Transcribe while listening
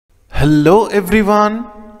Hello everyone.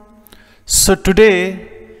 So today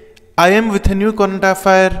I am with a new current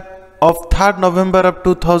affair of 3rd November of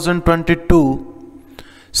 2022.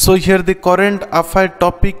 So here the current affair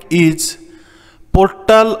topic is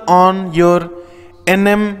portal on your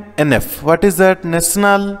NMNF. What is that?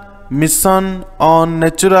 National Mission on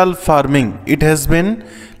Natural Farming. It has been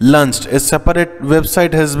launched. A separate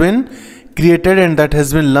website has been created and that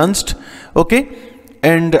has been launched. Okay,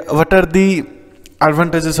 and what are the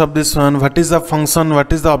advantages of this one? What is the function?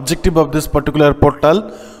 What is the objective of this particular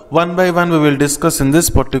portal? One by one we will discuss in this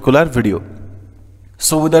particular video.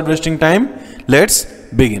 So without wasting time, let's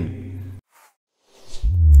begin.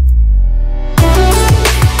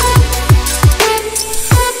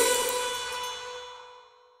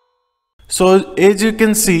 So as you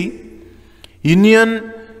can see,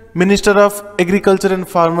 Union Minister of Agriculture and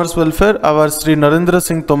Farmers Welfare, our Sri Narendra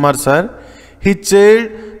Singh Tomar sir, he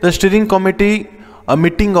chaired the steering committee a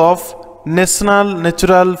meeting of National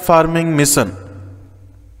Natural Farming Mission.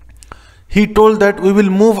 He told that we will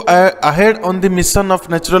move ahead on the mission of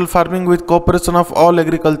natural farming with cooperation of all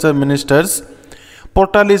agriculture ministers.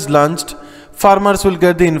 Portal is launched. Farmers will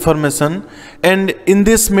get the information, and in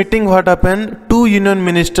this meeting what happened, two union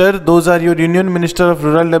ministers, those are your Union Minister of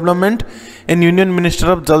Rural Development and Union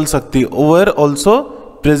Minister of Jal Shakti, were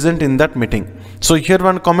also present in that meeting. So here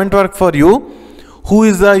one comment work for you. Who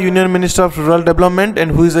is the Union Minister of Rural Development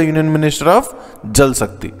and who is the Union Minister of Jal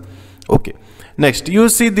Shakti? Okay. Next, you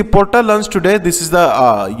see the portal launched today. This is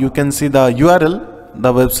the you can see the URL,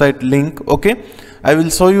 the website link. Okay, I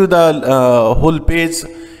will show you the whole page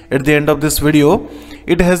at the end of this video.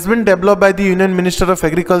 It has been developed by the Union Minister of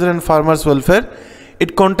Agriculture and Farmers Welfare.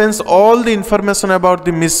 It contains all the information about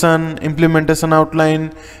the mission, implementation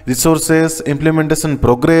outline, resources, implementation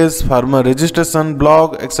progress, farmer registration,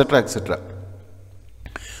 blog, etc., etc.,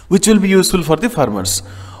 which will be useful for the farmers.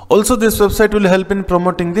 Also, this website will help in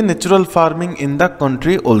promoting the natural farming in the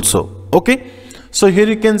country also. Okay, so here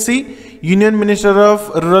you can see Union Minister of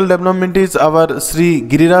Rural Development is our Sri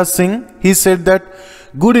Giriraj Singh. He said that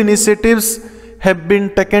good initiatives have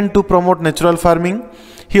been taken to promote natural farming.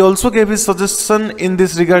 He also gave his suggestion in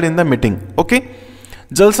this regard in the meeting. Okay,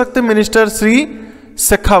 Jal Shakti Minister Sri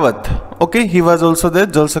Shekhawat, okay, he was also there.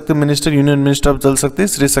 Jal Shakti Minister, Union Minister of Jal Shakti,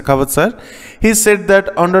 Sri Shekhawat sir. He said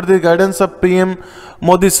that under the guidance of PM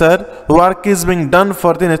Modi sir, work is being done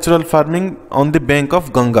for the natural farming on the bank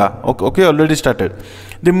of Ganga. Okay, already started.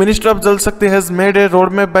 The Minister of Jal Shakti has made a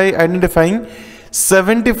roadmap by identifying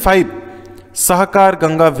 75 Sahakar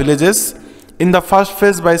Ganga villages in the first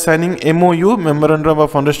phase by signing MOU, Memorandum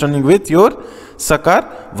of Understanding, with your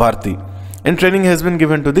Sakar Varti, and training has been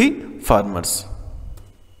given to the farmers.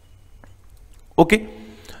 Okay,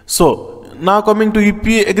 so now coming to UP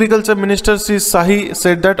Agriculture Minister Sri Sahi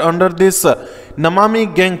said that under this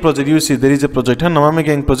Namami Gang project, you see there is a project, Namami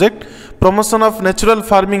Gang project, promotion of natural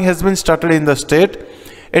farming has been started in the state.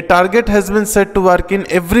 A target has been set to work in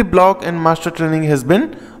every block and master training has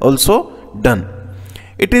been also done.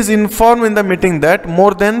 It is informed in the meeting that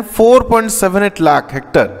more than 4.78 lakh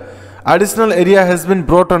hectare additional area has been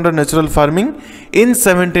brought under natural farming in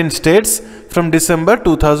 17 states from December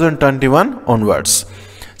 2021 onwards.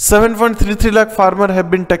 7.33 lakh farmers have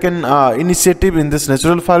been taken initiative in this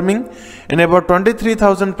natural farming, and about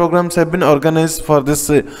 23,000 programs have been organized for this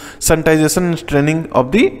sanitization and training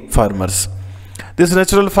of the farmers. This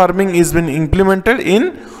natural farming is been implemented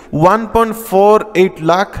in 1.48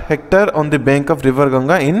 lakh hectare on the bank of River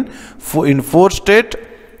Ganga in 4 states.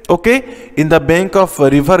 Okay, in the bank of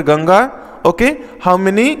River Ganga, okay, how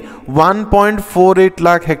many? 1.48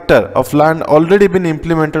 lakh hectare of land already been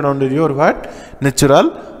implemented under your what?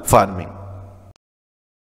 Natural farming.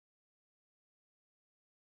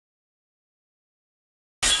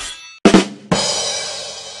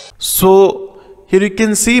 So here you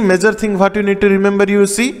can see major thing what you need to remember. You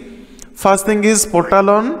see, first thing is portal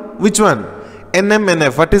on which one?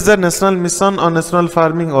 NMNF. What is the National Mission on National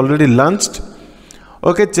Farming? Already launched.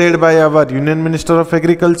 Okay, chaired by our Union Minister of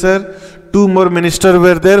Agriculture. Two more ministers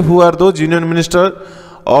were there. Who are those? Union Minister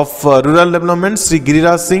of Rural Development Sri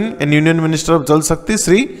Giriraj Singh and Union Minister of Jal Shakti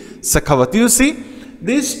Sri Shekhawat. You see,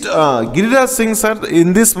 this Giriraj Singh sir,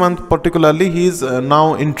 in this month particularly, he is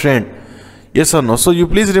now in trend. Yes or no? So you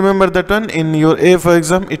please remember that one in your AFO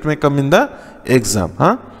exam. It may come in the exam.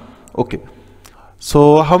 Okay.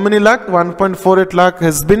 So how many lakh? 1.48 lakh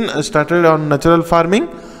has been started on natural farming.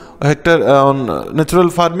 Hectare on natural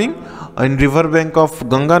farming in river bank of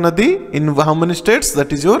Ganga Nadi in how many states?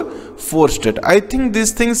 That is your 4 states. I think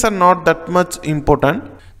these things are not that much important.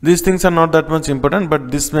 These things are not that much important,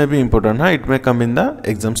 but this may be important. It may come in the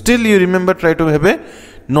exam. Still, you remember, try to have a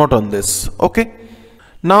note on this. Okay.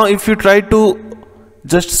 Now if you try to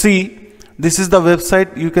just see, this is the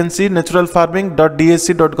website. You can see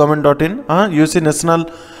naturalfarming.dac.govt.in. You see National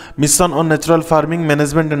Mission on Natural Farming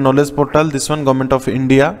Management and Knowledge Portal. This one, Government of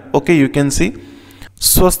India. Okay, you can see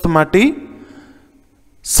Swasth Mati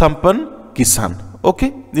Sampan Kisan.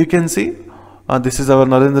 Okay, you can see this is our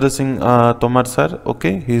Narendra Singh Tomar sir.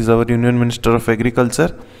 Okay, he is our Union Minister of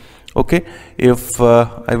Agriculture. Okay, if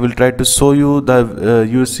I will try to show you the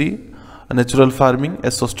you see natural farming,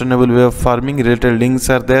 a sustainable way of farming. Related links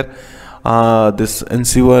are there. This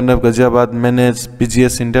NC1 Ghaziabad Manage,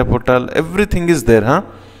 PGS India portal, everything is there.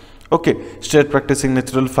 Okay, state practicing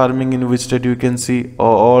natural farming, in which state you can see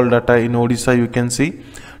all data. In Odisha you can see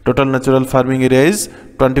total natural farming area is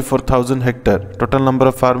 24,000 hectare. Total number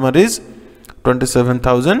of farmer is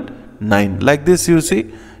 27,009. Like this you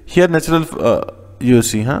see here natural you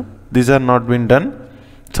see these are not been done.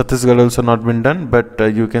 Chhattisgarh also not been done, but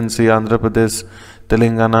you can see Andhra Pradesh,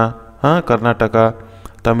 Telangana, Karnataka,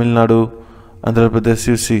 Tamil Nadu, Andhra Pradesh,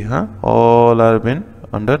 you see all are been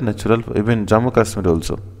under natural, even Jammu Kashmir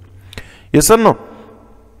also. Yes or no?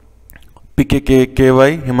 PKK,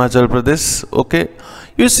 KY, Himachal Pradesh. Okay,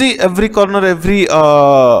 you see every corner, every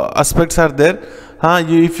aspects are there.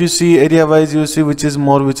 If you see area wise, you see which is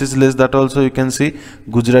more, which is less. That also you can see.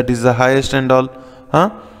 Gujarat is the highest and all.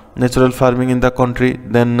 Natural farming in the country.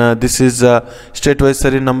 Then this is state wise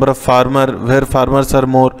number of farmer, where farmers are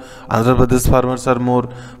more. Andhra Pradesh farmers are more,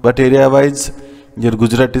 but area wise your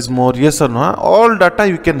Gujarat is more. Yes or no? All data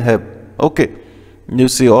you can have. Okay, you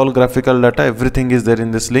see all graphical data, everything is there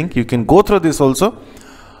in this link. You can go through this also.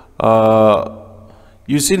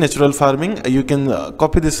 You see natural farming, you can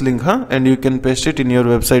copy this link and you can paste it in your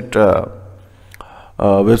website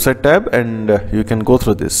website tab, and you can go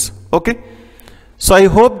through this. Okay, so I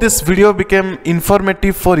hope this video became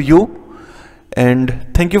informative for you, and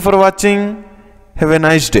thank you for watching. Have a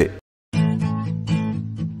nice day.